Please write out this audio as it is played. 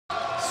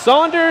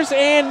Saunders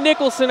and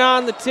Nicholson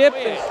on the tip.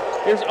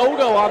 Here's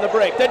Odo on the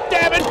break. The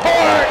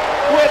Davenport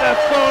with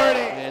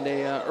authority. And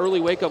a early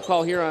wake-up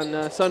call here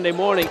on Sunday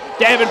morning.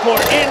 Davenport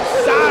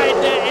inside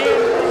to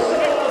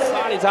Andrew.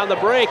 Bonnies on the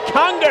break.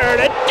 Conger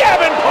to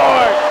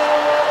Davenport.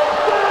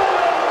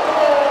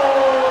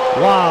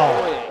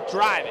 Wow.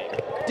 Driving.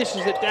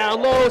 Dishes it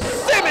down low.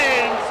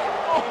 Simmons.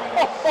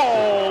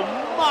 Oh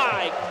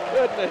my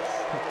goodness.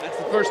 That's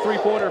the first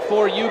three-pointer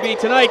for UB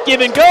tonight.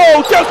 Give and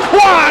go.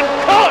 Daquan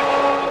Cook.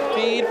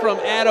 Feed from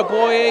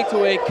Attaboye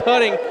to a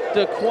cutting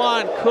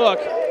Daquan Cook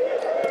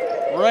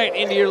right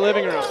into your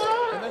living room.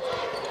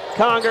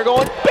 Conger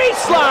going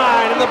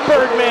baseline, and the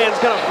Birdman's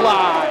gonna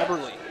fly.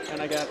 Eberly,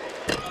 and I got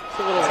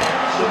some little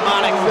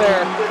mnemonics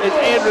there. It's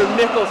Andrew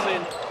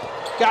Nicholson.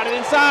 Got it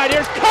inside.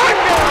 Here's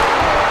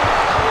Conger.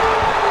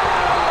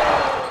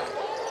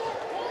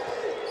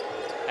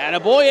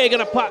 Attaboye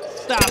gonna pop,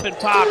 stop and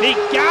pop. He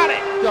got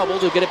it. Double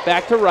to get it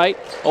back to right.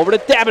 Over to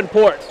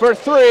Davenport for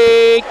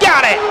three.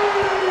 Got it.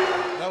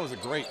 That was a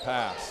great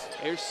pass.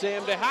 Here's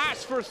Sam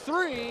DeHaas for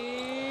three.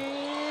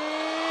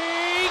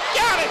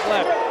 Got it.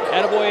 Left.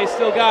 Attaboye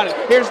still got it.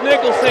 Here's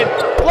Nicholson.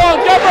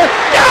 Long jumper.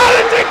 Got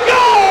it to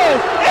go.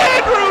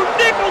 Andrew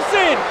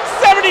Nicholson.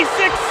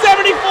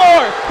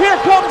 76-74. Here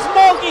comes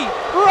Mulkey.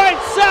 Right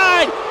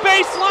side.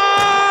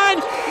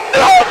 Baseline.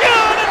 No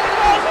good.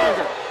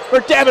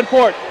 For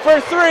Davenport for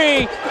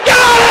three.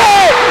 Got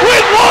it!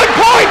 With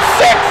 1.6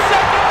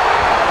 seconds.